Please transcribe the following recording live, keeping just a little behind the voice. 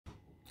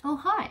Oh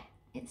hi,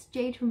 it's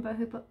Jade from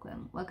Boho Book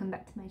Club. Welcome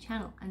back to my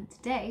channel, and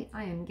today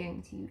I am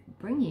going to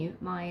bring you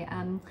my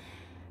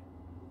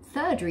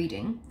third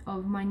reading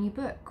of my new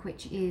book,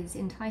 which is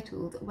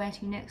entitled Where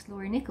to Next,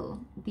 Laurie Nickel.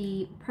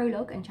 The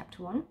prologue and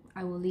chapter 1,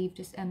 I will leave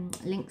just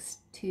links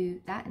to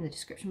that in the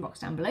description box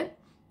down below.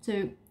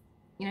 So,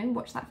 you know,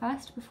 watch that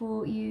first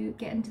before you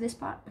get into this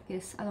part,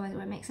 because otherwise it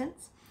won't make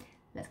sense.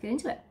 Let's get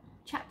into it.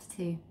 Chapter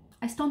 2.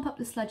 I stomp up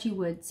the sludgy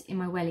woods in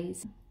my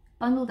wellies,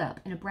 bundled up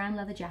in a brown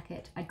leather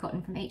jacket I'd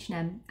gotten from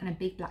H&M and a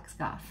big black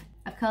scarf.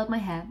 I've curled my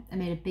hair and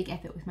made a big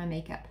effort with my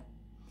makeup.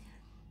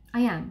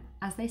 I am,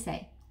 as they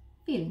say,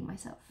 feeling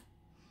myself.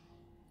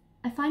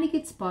 I find a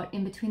good spot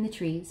in between the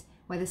trees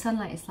where the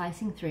sunlight is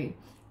slicing through,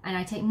 and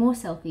I take more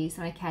selfies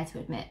than I care to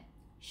admit,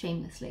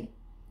 shamelessly.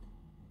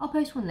 I'll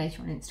post one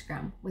later on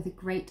Instagram with a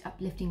great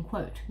uplifting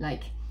quote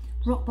like,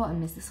 "Rock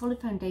bottom is the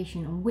solid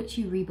foundation on which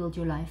you rebuild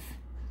your life."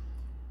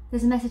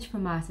 There's a message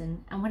from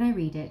Martin, and when I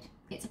read it,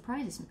 it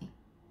surprises me.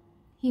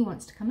 He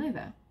wants to come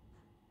over.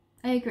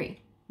 I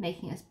agree,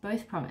 making us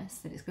both promise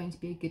that it's going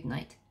to be a good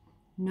night.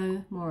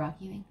 No more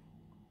arguing.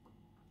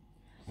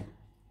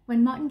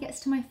 When Martin gets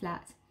to my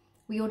flat,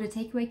 we order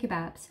takeaway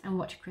kebabs and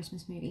watch a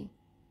Christmas movie.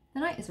 The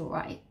night is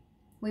alright.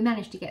 We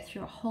managed to get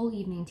through a whole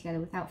evening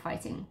together without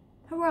fighting.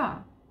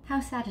 Hurrah!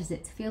 How sad is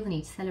it to feel the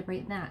need to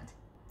celebrate that?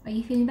 Are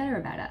you feeling better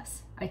about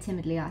us? I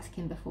timidly ask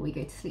him before we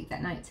go to sleep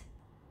that night.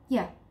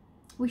 Yeah,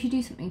 we should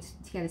do something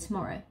together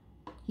tomorrow,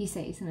 he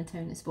says in a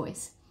toneless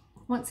voice.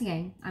 Once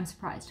again, I'm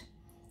surprised.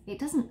 It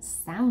doesn't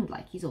sound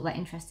like he's all that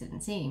interested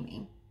in seeing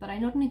me, but I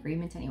nod in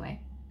agreement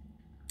anyway.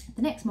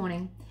 The next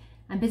morning,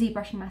 I'm busy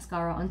brushing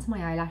mascara onto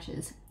my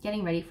eyelashes,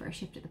 getting ready for a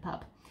shift at the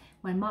pub,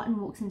 when Martin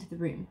walks into the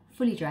room,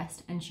 fully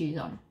dressed and shoes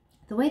on.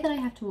 The way that I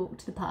have to walk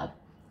to the pub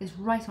is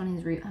right on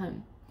his route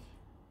home,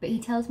 but he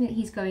tells me that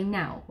he's going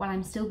now while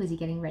I'm still busy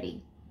getting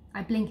ready.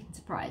 I blink in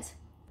surprise.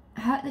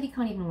 I hurt that he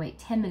can't even wait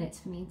 10 minutes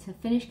for me to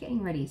finish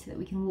getting ready so that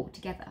we can walk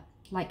together,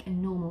 like a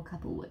normal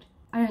couple would.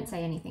 I don't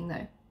say anything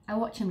though. I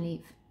watch him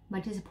leave, my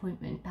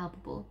disappointment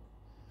palpable.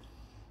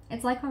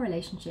 It's like our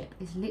relationship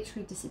is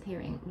literally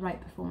disappearing right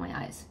before my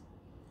eyes.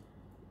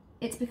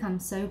 It's become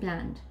so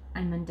bland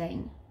and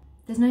mundane.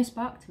 There's no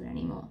spark to it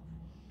anymore.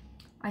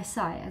 I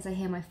sigh as I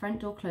hear my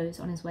front door close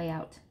on his way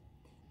out.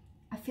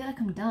 I feel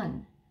like I'm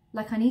done,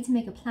 like I need to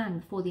make a plan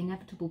before the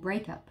inevitable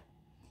breakup.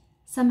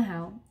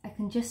 Somehow, I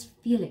can just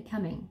feel it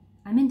coming.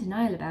 I'm in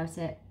denial about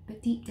it,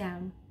 but deep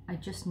down, I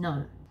just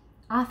know.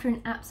 After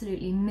an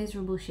absolutely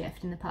miserable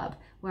shift in the pub,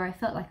 where I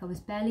felt like I was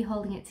barely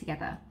holding it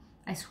together,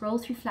 I scroll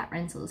through flat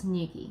rentals in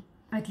Newquay.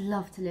 I'd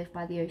love to live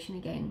by the ocean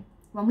again.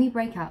 When we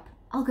break up,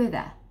 I'll go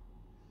there.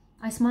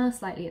 I smile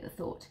slightly at the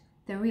thought,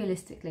 though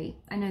realistically,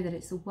 I know that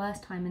it's the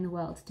worst time in the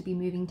world to be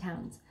moving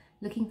towns,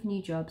 looking for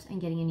new jobs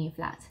and getting a new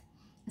flat,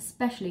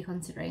 especially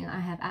considering I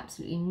have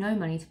absolutely no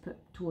money to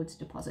put towards a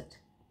deposit.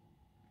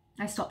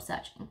 I stop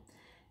searching,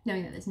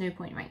 knowing that there's no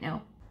point right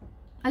now.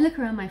 I look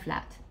around my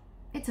flat.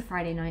 It's a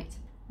Friday night.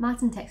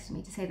 Martin texted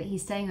me to say that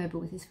he's staying over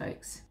with his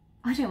folks.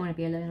 I don't want to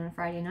be alone on a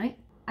Friday night.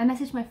 I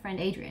message my friend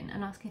Adrian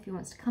and ask if he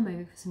wants to come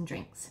over for some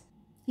drinks.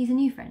 He's a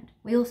new friend.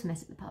 We also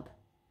met at the pub.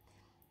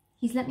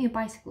 He's lent me a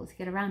bicycle to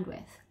get around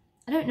with.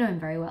 I don't know him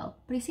very well,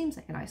 but he seems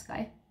like a nice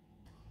guy.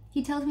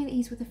 He tells me that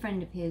he's with a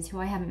friend of his who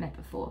I haven't met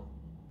before.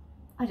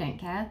 I don't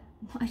care.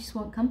 I just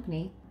want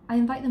company. I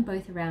invite them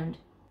both around.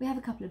 We have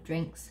a couple of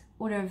drinks,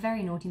 order a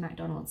very naughty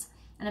McDonald's,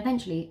 and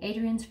eventually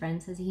Adrian's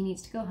friend says he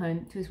needs to go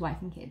home to his wife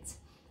and kids.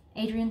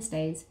 Adrian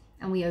stays,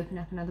 and we open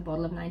up another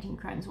bottle of 19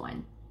 Crimes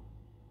wine.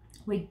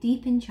 We're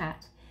deep in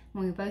chat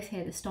when we both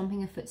hear the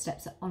stomping of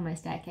footsteps on my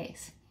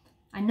staircase.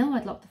 I know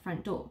I'd locked the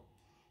front door.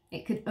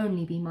 It could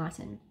only be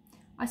Martin.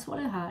 I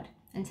swallow hard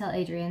and tell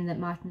Adrian that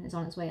Martin is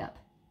on his way up.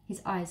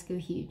 His eyes go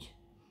huge.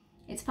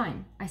 It's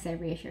fine, I say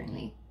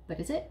reassuringly.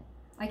 But is it?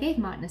 I gave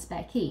Martin a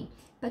spare key,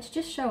 but to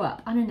just show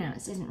up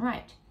unannounced isn't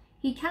right.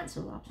 He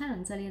cancelled our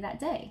plans earlier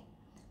that day.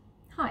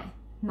 Hi,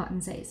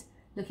 Martin says,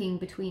 looking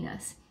between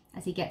us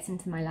as he gets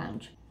into my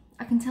lounge.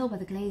 I can tell by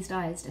the glazed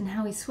eyes and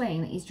how he's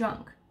swaying that he's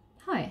drunk.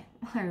 Hi,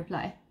 I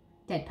reply,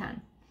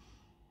 deadpan.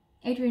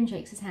 Adrian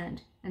shakes his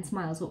hand and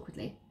smiles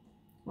awkwardly.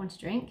 Want a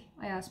drink?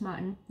 I ask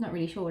Martin, not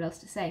really sure what else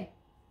to say.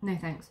 No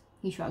thanks,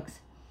 he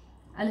shrugs.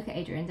 I look at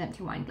Adrian's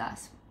empty wine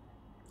glass.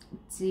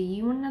 Do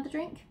you want another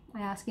drink?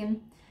 I ask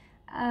him.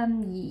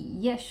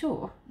 Yeah,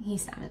 sure, he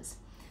stammers.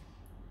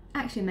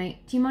 Actually,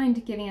 mate, do you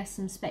mind giving us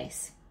some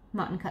space?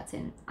 Martin cuts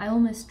in. I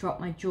almost drop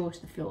my jaw to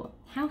the floor.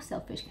 How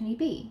selfish can he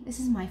be? This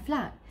is my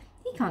flat.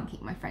 He can't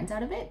keep my friends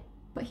out of it.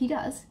 But he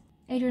does.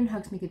 Adrian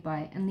hugs me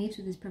goodbye and leaves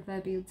with his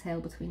proverbial tail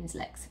between his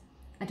legs.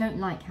 I don't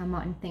like how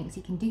Martin thinks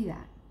he can do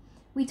that.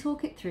 We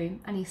talk it through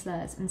and he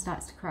slurs and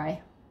starts to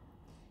cry.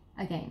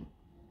 Again.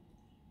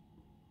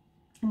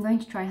 I'm going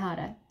to try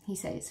harder, he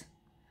says.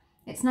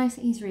 It's nice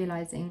that he's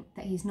realising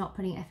that he's not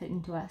putting effort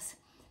into us,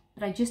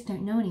 but I just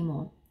don't know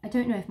anymore. I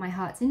don't know if my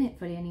heart's in it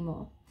fully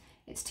anymore.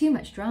 It's too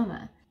much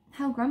drama.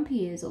 How grumpy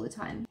he is all the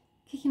time.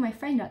 Kicking my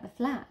friend out the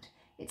flat.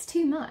 It's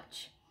too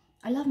much.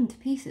 I love him to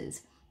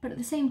pieces, but at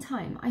the same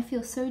time, I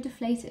feel so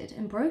deflated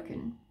and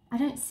broken. I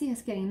don't see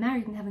us getting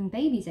married and having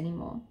babies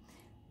anymore.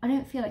 I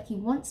don't feel like he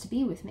wants to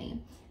be with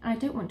me, and I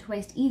don't want to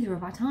waste either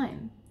of our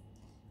time.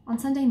 On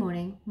Sunday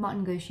morning,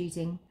 Martin goes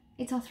shooting.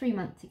 It's our 3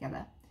 months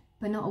together,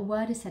 but not a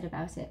word is said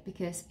about it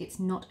because it's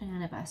not an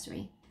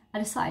anniversary. I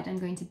decide I'm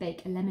going to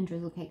bake a lemon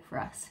drizzle cake for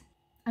us.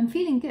 I'm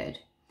feeling good.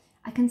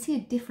 I can see a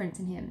difference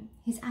in him.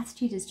 His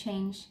attitude has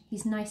changed.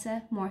 He's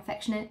nicer, more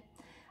affectionate.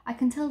 I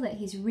can tell that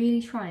he's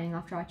really trying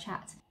after our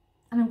chat,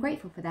 and I'm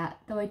grateful for that,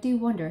 though I do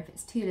wonder if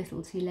it's too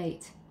little too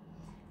late.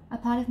 A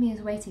part of me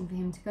is waiting for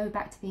him to go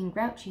back to being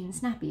grouchy and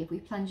snappy if we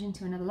plunge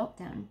into another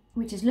lockdown,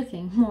 which is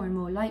looking more and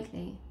more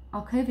likely.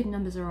 Our COVID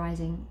numbers are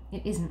rising.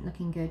 It isn't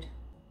looking good.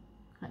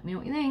 Let me know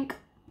what you think.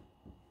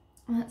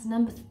 That's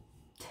number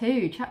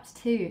 2, chapter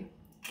 2.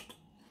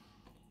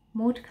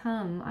 More to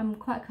come. I'm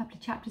quite a couple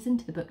of chapters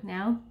into the book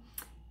now.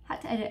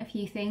 Had to edit a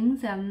few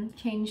things,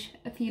 change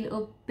a few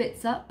little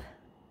bits up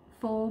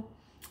for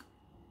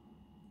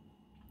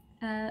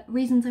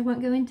reasons I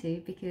won't go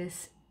into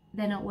because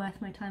they're not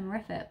worth my time or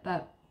effort.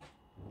 But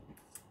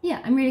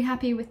yeah, I'm really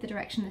happy with the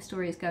direction the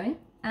story is going,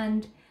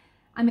 and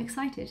I'm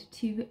excited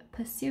to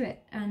pursue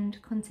it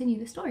and continue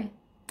the story.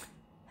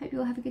 Hope you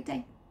all have a good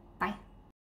day. Bye.